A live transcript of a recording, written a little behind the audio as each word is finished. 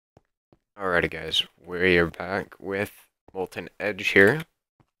Alrighty guys, we're back with Molten Edge here.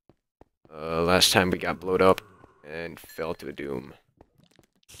 Last time we got blowed up and fell to a doom.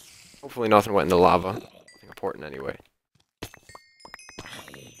 Hopefully nothing went in the lava. Nothing important anyway.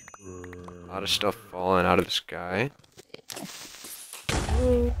 A lot of stuff falling out of the sky.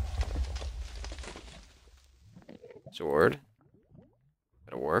 Sword.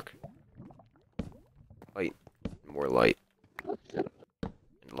 That'll work. Light. More light. And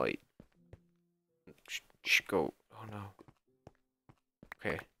light. Go. Oh no.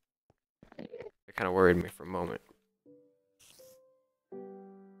 Okay. That kind of worried me for a moment.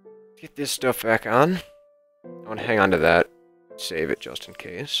 Get this stuff back on. I want to hang on to that. Save it just in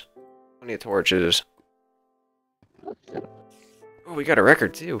case. Plenty of torches. Oh, we got a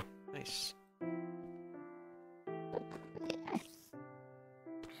record too. Nice.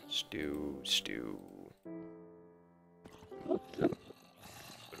 Stew. What are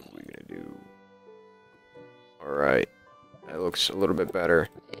we gonna do? Alright. That looks a little bit better.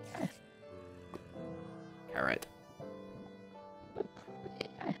 Alright.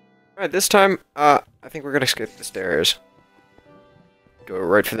 Alright, this time, I think we're gonna skip the stairs. Go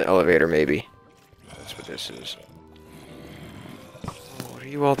right for the elevator, maybe. That's what this is. Oh, what are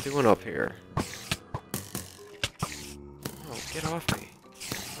you all doing up here? Oh, get off me.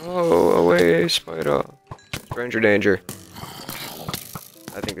 Oh, away, spider. Stranger danger.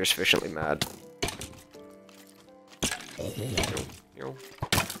 I think they're sufficiently mad. Yo.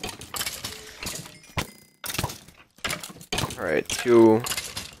 Alright, 2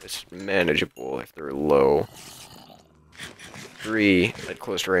 is manageable if they're low. 3 at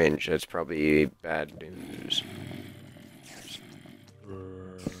close range, that's probably bad news.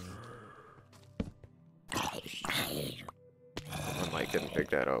 My mic didn't pick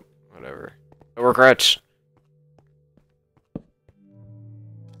that up. Whatever. No regrets.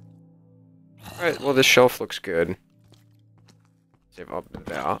 Alright, well this shelf looks good. Save up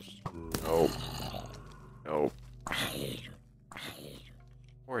that. Nope. Nope.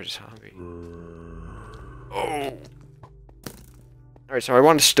 Poor zombie. Oh! Alright, so I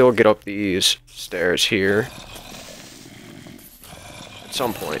want to still get up these stairs here. At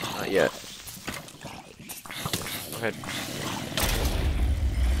some point, not yet. Go ahead.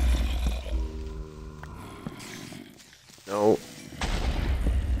 No.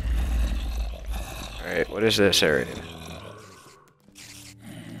 Alright, what is this area?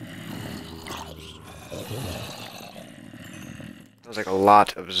 Sounds like a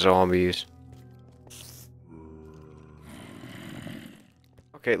lot of zombies.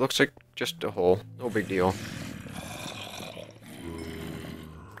 Okay, it looks like just a hole. No big deal.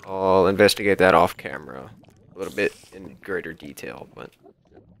 I'll investigate that off camera a little bit in greater detail, but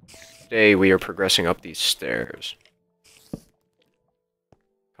today we are progressing up these stairs.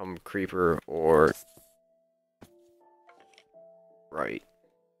 Come creeper or right.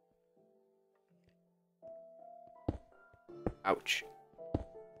 Ouch.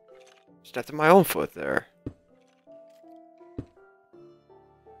 Stepped in my own foot there.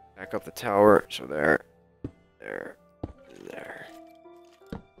 Back up the tower, so there.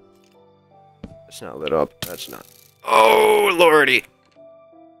 That's not lit up, that's not. Oh, lordy!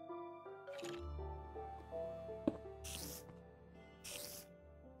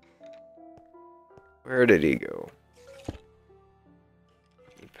 Where did he go?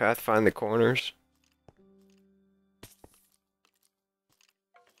 Did Path find the corners?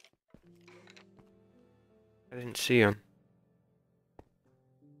 I didn't see him.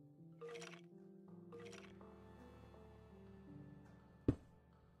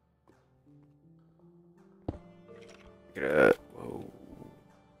 Whoa.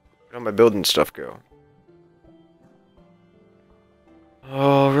 Where'd all my building stuff go?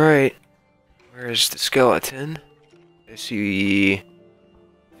 Alright. Where's the skeleton? Is he...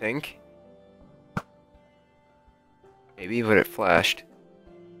 think? Maybe, but it flashed.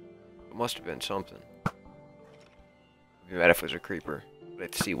 It must have been something. It'd be bad if it was a creeper. But I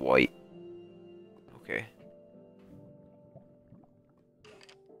have to see white. Okay.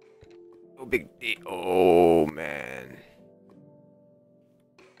 Oh, big D. Oh, man.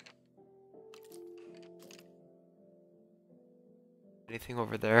 Anything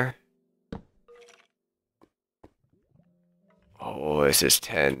over there? Oh, this is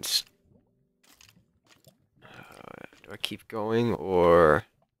tense. Do I keep going, or...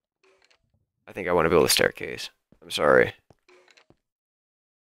 I think I want to build a staircase. I'm sorry.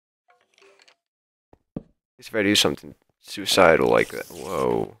 At least if I do something suicidal like that.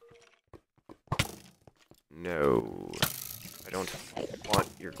 Whoa. No. I don't want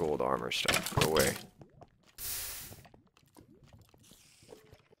your gold armor stuff. Go away.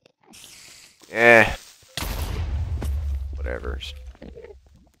 Eh. Whatever.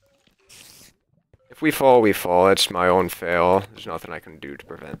 If we fall, we fall. It's my own fail. There's nothing I can do to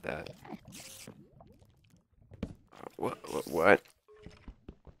prevent that. What?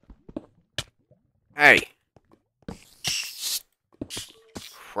 Hey!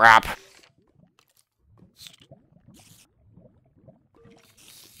 Crap.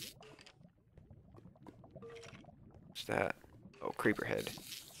 What's that? Oh, creeper head.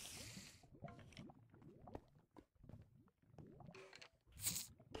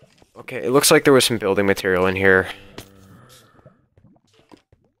 Okay, it looks like there was some building material in here.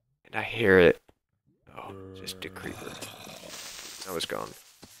 And I hear it. Oh, just a creeper. That was gone.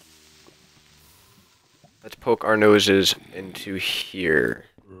 Let's poke our noses into here.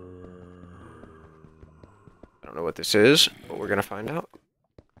 I don't know what this is, but we're gonna find out.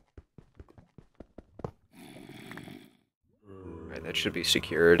 Alright, that should be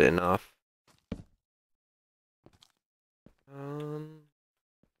secured enough.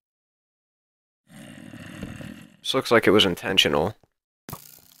 This looks like it was intentional. But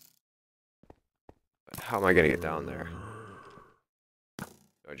how am I gonna get down there? Do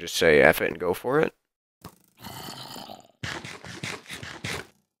I just say F it and go for it?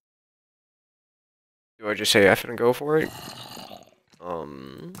 Do I just say F it and go for it?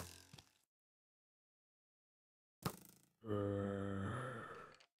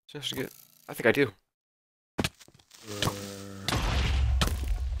 Just get. I think I do.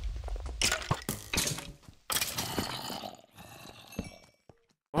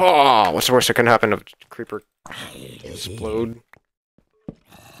 Oh, what's the worst that can happen? A creeper explode.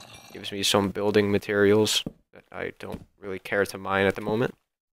 Gives me some building materials that I don't really care to mine at the moment.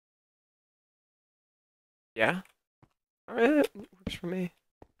 Yeah? Alright, that works for me.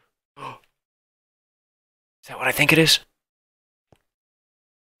 Is that what I think it is?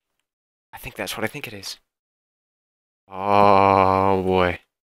 I think that's what I think it is. Oh, boy.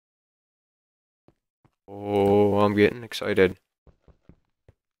 Oh, I'm getting excited.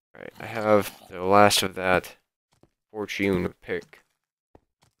 Alright, I have the last of that fortune pick.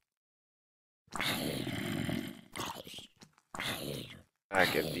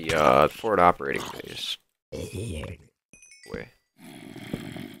 Back at the forward operating base. Boy.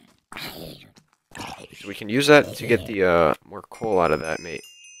 So we can use that to get the more coal out of that, mate.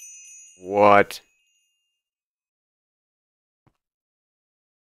 What?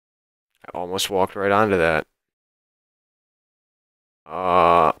 I almost walked right onto that.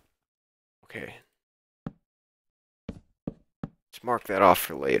 Okay. Let's mark that off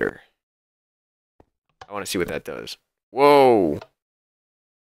for later. I want to see what that does. Whoa!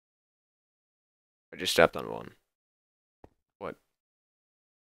 I just stepped on one. What?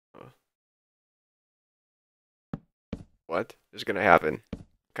 What is gonna happen? I'm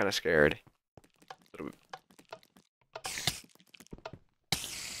kind of scared. A little bit.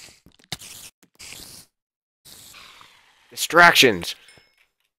 Distractions!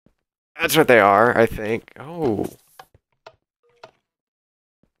 That's what they are, I think. Oh.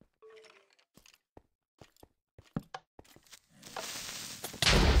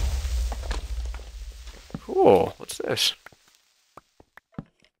 Cool. What's this?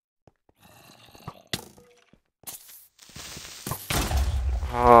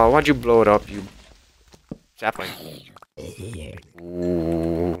 Why'd you blow it up, you sapling?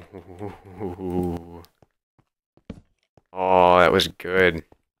 Ooh. Oh, that was good.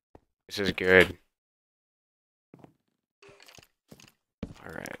 This is good.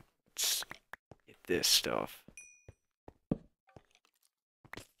 Alright, let's get this stuff.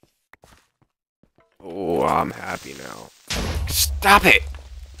 Oh, I'm happy now. Stop it!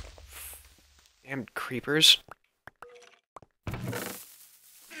 Damn creepers.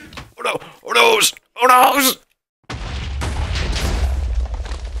 Oh no! Oh noes! Oh noes!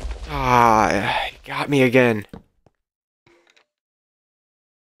 Ah, he got me again.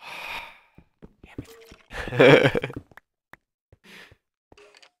 Damn it.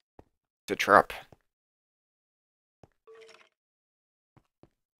 It's a trap.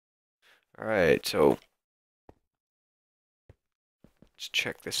 Alright, so let's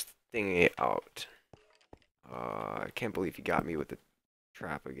check this thingy out. I can't believe he got me with the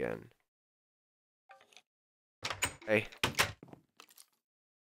trap again. Hey.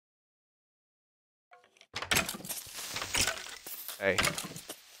 Hey.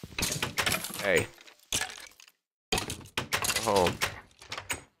 Hey. Go home.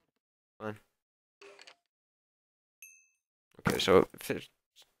 Come on. Okay, so if it's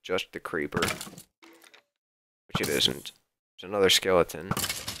just the creeper, which it isn't, there's another skeleton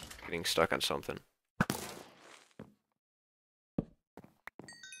getting stuck on something.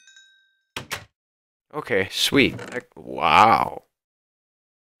 Okay, sweet. Wow.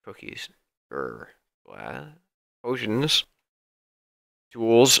 Cookies. Blah. Potions.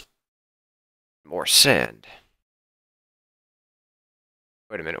 Tools. More sand.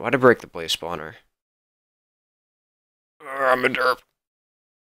 Wait a minute, why'd I break the blaze spawner? I'm a derp.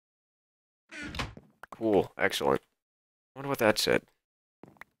 Cool, excellent. Wonder what that said.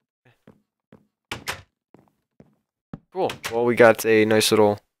 Cool. Well, we got a nice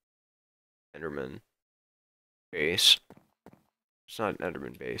little Enderman base. It's not an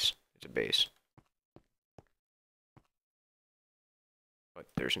Enderman base. It's a base. But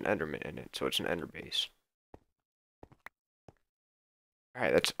there's an Enderman in it, so it's an Ender base.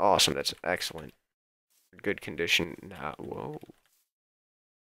 Alright, that's awesome. That's excellent. Good condition now. Whoa.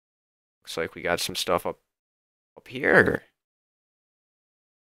 Looks like we got some stuff up here.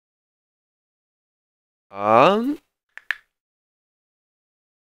 Alright,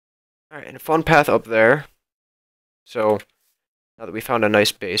 and a fun path up there. So, now that we found a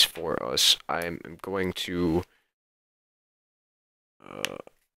nice base for us, I'm going to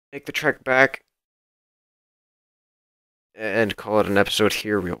make the trek back and call it an episode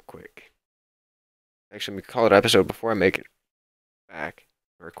here real quick. Actually, we call it an episode before I make it back.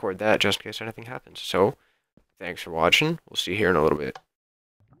 Record that just in case anything happens. So, thanks for watching. We'll see you here in a little bit.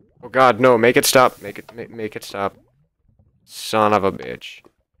 Oh god, no, make it stop. Make it stop. Son of a bitch.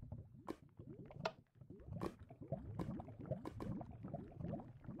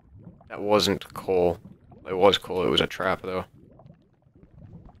 That wasn't coal. It was coal, it was a trap though.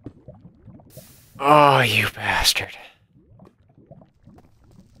 Oh, you bastard.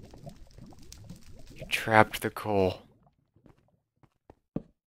 You trapped the coal.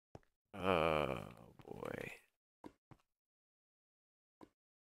 Oh, boy.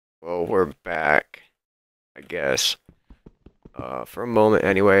 Well, we're back, I guess. For a moment,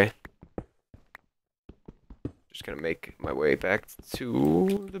 anyway. Just gonna make my way back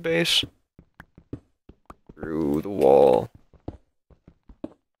to the base. Through the wall.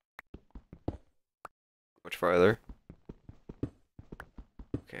 Much farther.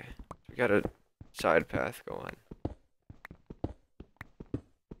 Okay, we got a side path going.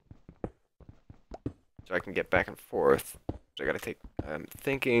 So I can get back and forth. So I gotta take, I'm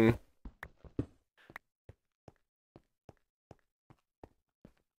thinking...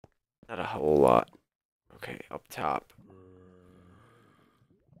 Not a whole lot. Okay, up top.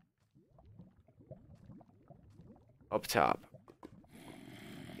 Up top.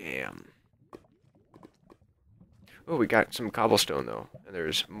 Damn. Oh, we got some cobblestone though. And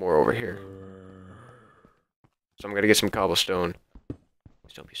there's more over here. So I'm gonna get some cobblestone.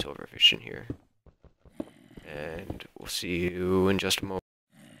 Please don't be silverfish in here. And we'll see you in just a moment.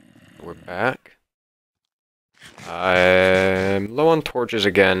 We're back. I'm low on torches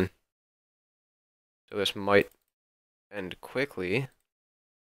again. So this might end quickly.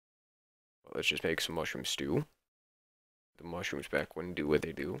 Well, let's just make some mushroom stew. The mushrooms back wouldn't do what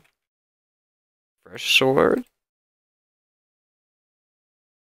they do. Fresh sword.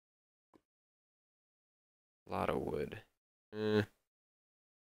 A lot of wood.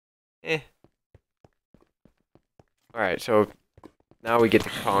 Alright, so now we get to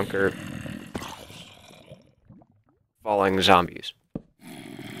conquer falling zombies.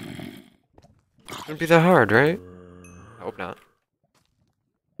 Shouldn't be that hard, right? I hope not.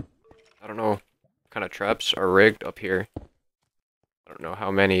 I don't know what kind of traps are rigged up here. I don't know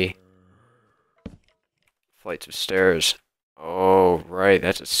how many flights of stairs. Oh, right,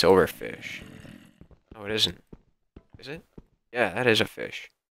 that's a silverfish. No, it isn't. Is it? Yeah, that is a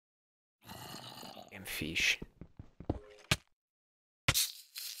fish. Damn fish.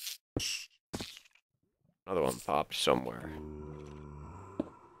 Another one popped somewhere.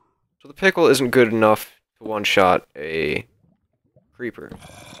 So the pickle isn't good enough to one-shot a creeper.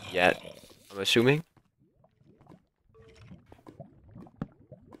 Yet, I'm assuming.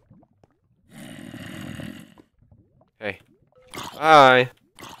 Hey. Bye!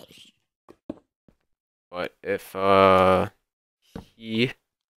 But if, he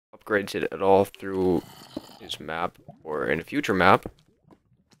upgrades it at all through his map, or in a future map,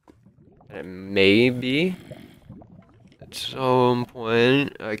 and it may be at some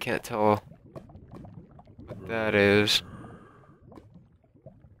point, I can't tell what that is.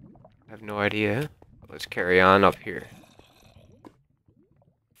 I have no idea. Let's carry on up here. I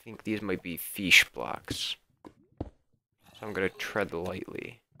think these might be fish blocks. So I'm gonna tread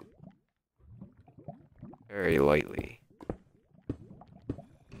lightly. Very lightly.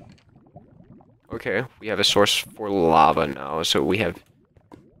 Okay, we have a source for lava now, so we have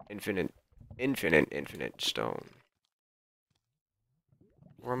infinite stone.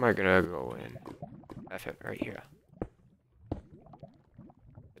 Where am I gonna go in? F it right here.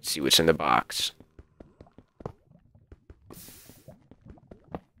 Let's see what's in the box.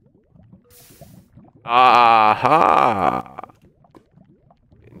 Aha!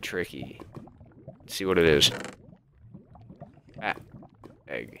 Getting tricky. Let's see what it is. Bat,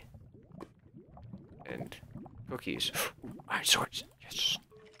 egg, and cookies. Ooh, iron swords. Yes.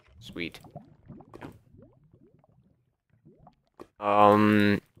 Sweet.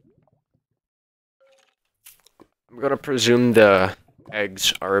 I'm gonna presume the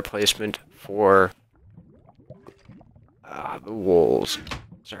eggs are a replacement for the wolves.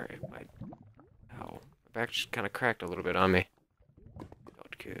 Sorry, my back just kind of cracked a little bit on me.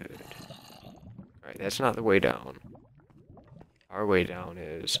 Felt good. Alright, that's not the way down. Our way down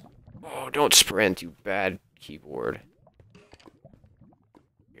is... Oh, don't sprint, you bad keyboard.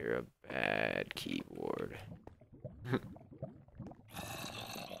 You're a bad keyboard.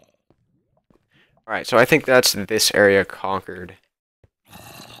 Alright, so I think that's this area conquered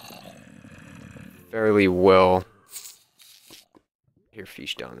fairly well. Here,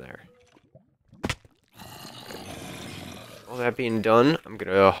 fish down there. All that being done, I'm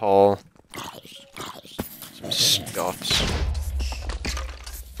gonna haul some stuffs.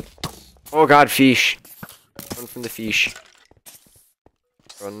 Oh god, fish! Run from the fish.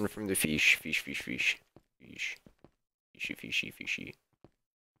 Run from the fish. Fish, fish, fish. Fish. Fishy, fishy, fishy.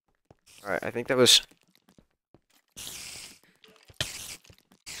 Alright, I think that was...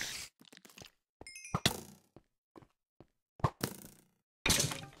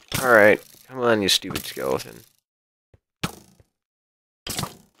 Alright, come on, you stupid skeleton.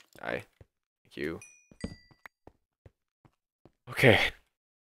 Die. Thank you. Okay.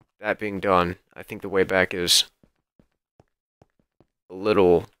 That being done, I think the way back is a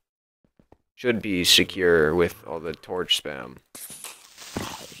little... should be secure with all the torch spam.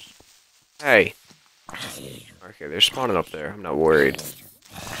 Hey! Okay, they're spawning up there. I'm not worried.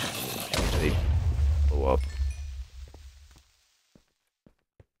 They blow up.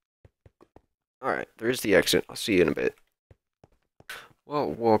 Alright, there's the exit. I'll see you in a bit.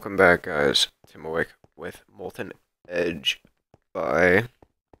 Well, welcome back, guys. Tim Awick with Molten Edge by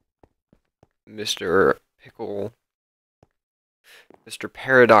Mr. Pickle. Mr.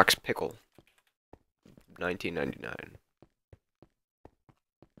 Paradox Pickle. 1999.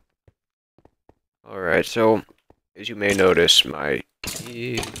 Alright, so, as you may notice, my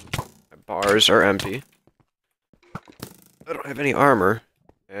bars are empty. I don't have any armor,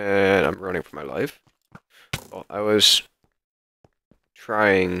 and I'm running for my life. Well, I was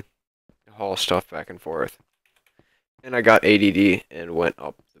trying to haul stuff back and forth, and I got ADD and went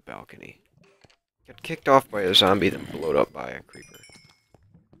up the balcony. Got kicked off by a zombie, then blowed up by a creeper.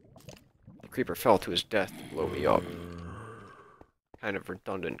 The creeper fell to his death to blow me up. Kind of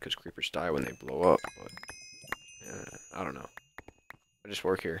redundant, because creepers die when they blow up, but... I don't know. I just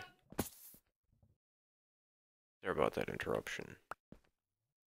work here. Sorry about that interruption.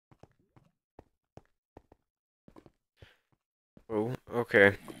 Oh,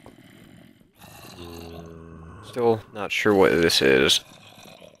 okay. Still not sure what this is.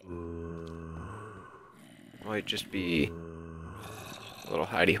 Might just be a little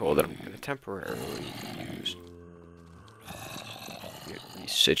hidey hole that I'm going to temporarily use. Get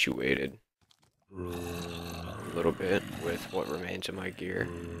resituated a little bit with what remains of my gear.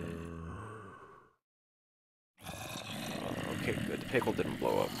 Okay, good. The pickle didn't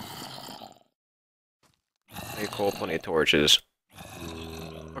blow up. Plenty of coal, plenty of torches.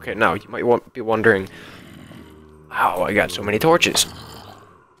 Okay, now you might be wondering how I got so many torches.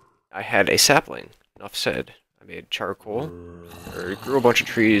 I had a sapling. Enough said. I made charcoal, or grew a bunch of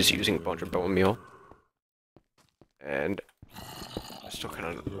trees using a bunch of bone meal. And I still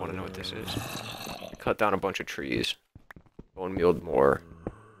kind of want to know what this is. I cut down a bunch of trees, bone mealed more,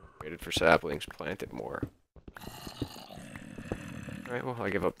 waited for saplings, planted more. Alright, well, I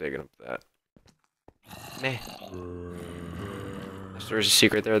give up digging up that. Meh. Unless there's a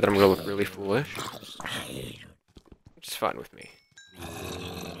secret there that I'm gonna look really foolish. Which is fine with me.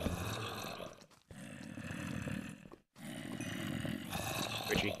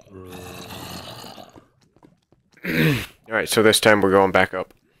 Twitchy. Alright, so this time we're going back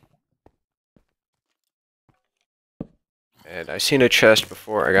up. And I seen a chest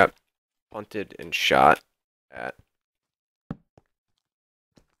before I got punted and shot at.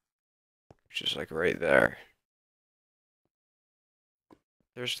 Which is like right there.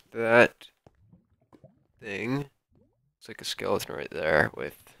 There's that thing. It's like a skeleton right there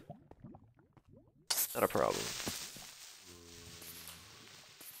with... Not a problem.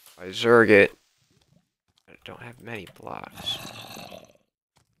 I zerg it. I don't have many blocks.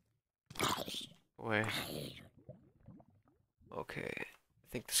 away. Okay.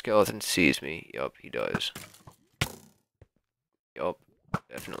 I think the skeleton sees me. Yup, he does. Yup,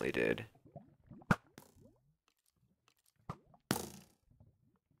 definitely did.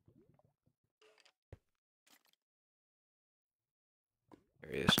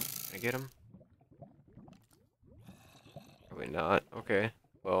 There he is. Can I get him? Probably not. Okay.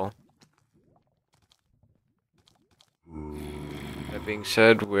 Well. That being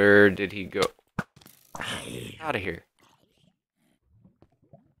said, where did he go? Out of here.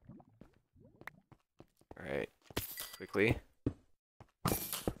 Alright. Quickly.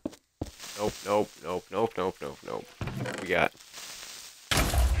 Nope, nope, nope, nope, nope, nope, nope. What we got? How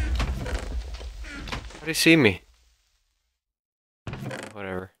did he see me?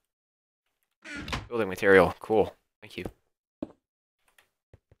 Whatever. Building material. Cool. Thank you.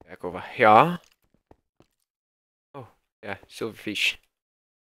 Back over here. Oh, yeah. Silverfish.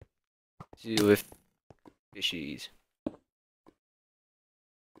 Silverfishies.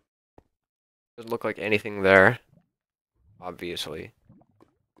 Doesn't look like anything there. Obviously.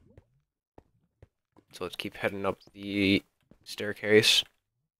 So let's keep heading up the staircase.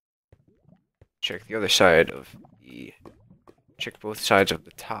 Check the other side of the... Check both sides of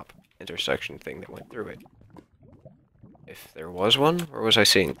the top intersection thing that went through it. If there was one, or was I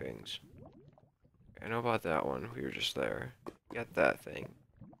seeing things? I know about that one. We were just there. Got that thing.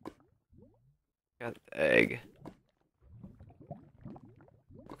 Got the egg.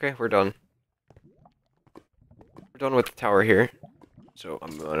 Okay, we're done. We're done with the tower here. So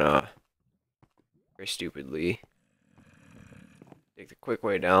I'm gonna... very stupidly... take the quick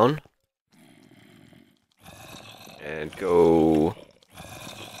way down. And go...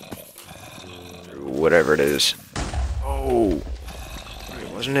 through whatever it is. Oh! Wait,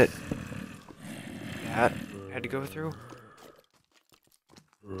 wasn't it? That had to go through?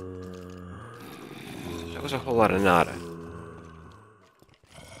 That was a whole lot of nada.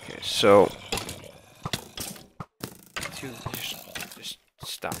 Okay, so... just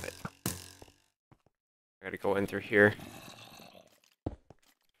stop it. I gotta go in through here.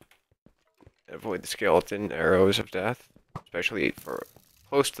 Avoid the skeleton arrows of death. Especially for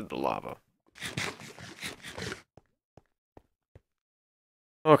close to the lava.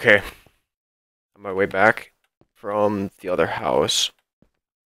 Okay. On my way back from the other house.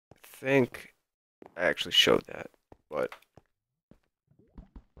 I think I actually showed that, but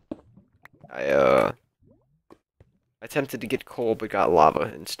I attempted to get coal but got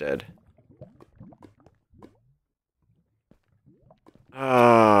lava instead.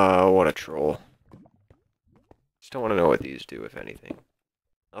 Ah, what a troll. Just don't want to know what these do, if anything.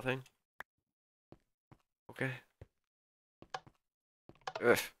 Nothing? Okay.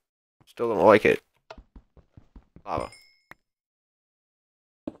 Ugh. Still don't like it. Lava.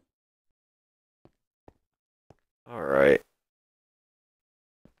 Alright.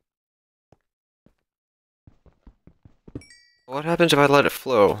 What happens if I let it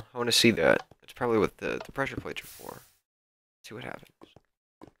flow? I want to see that. That's probably what the pressure plates are for. See what happens.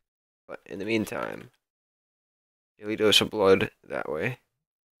 But in the meantime, daily dose of blood that way.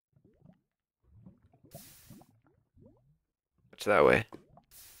 What's that way?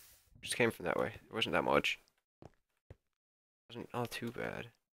 Just came from that way. There wasn't that much. Wasn't all too bad.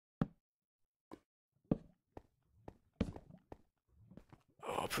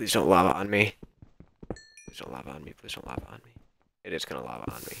 Oh, please don't lava on me. Please don't lava on me. Please don't lava on me. It is gonna lava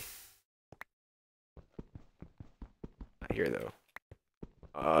on me. Not here though.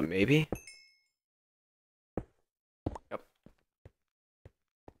 Maybe? Yep.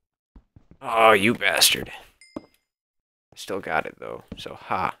 Oh, you bastard. Still got it though, so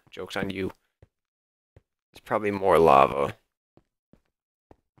ha, joke's on you. There's probably more lava.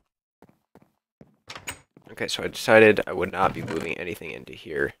 Okay, so I decided I would not be moving anything into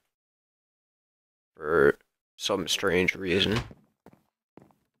here. For some strange reason.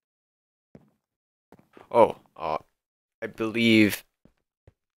 Oh, I believe,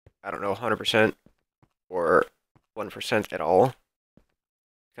 I don't know, 100% or 1% at all.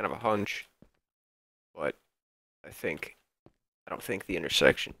 Kind of a hunch, but I don't think the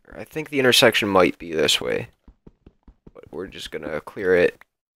intersection, or I think the intersection might be this way, but we're just gonna clear it.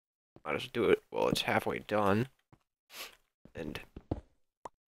 Might as well do it while it's halfway done. And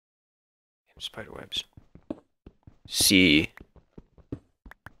spiderwebs. See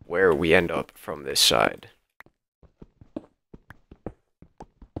where we end up from this side.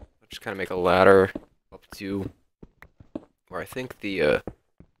 I'll just kind of make a ladder up to where I think the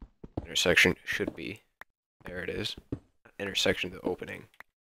intersection should be. There it is. Intersection, the opening.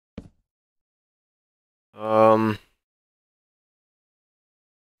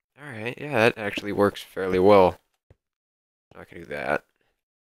 Alright, yeah, that actually works fairly well. Not gonna do that.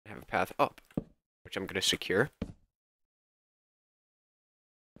 I have a path up, which I'm gonna secure.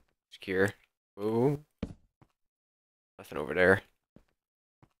 Secure. Ooh. Nothing over there.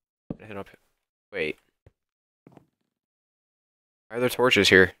 Head up. Wait. Why are there torches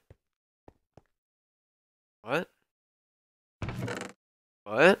here? What?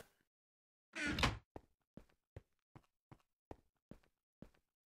 What?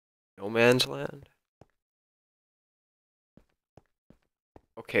 No man's land?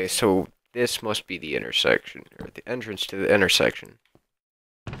 Okay, so this must be the intersection, or the entrance to the intersection.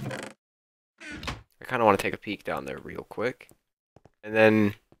 I kind of want to take a peek down there real quick. And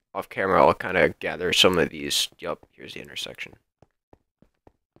then, off camera, I'll kind of gather some of these. Yup, here's the intersection.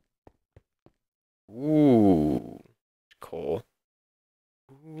 Ooh. Coal.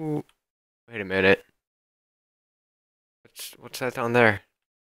 Ooh. Wait a minute. What's that down there?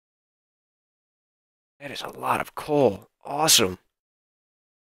 That is a lot of coal. Awesome.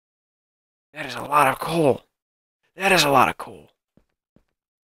 That is a lot of coal. That is a lot of coal.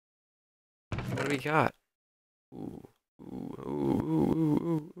 What do we got? Ooh. Ooh, ooh,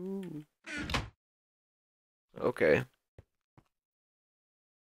 ooh, ooh, ooh. Okay.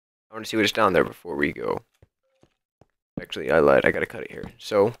 I want to see what's down there before we go. Actually, I lied. I gotta cut it here.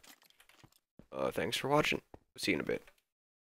 So, thanks for watching. See you in a bit.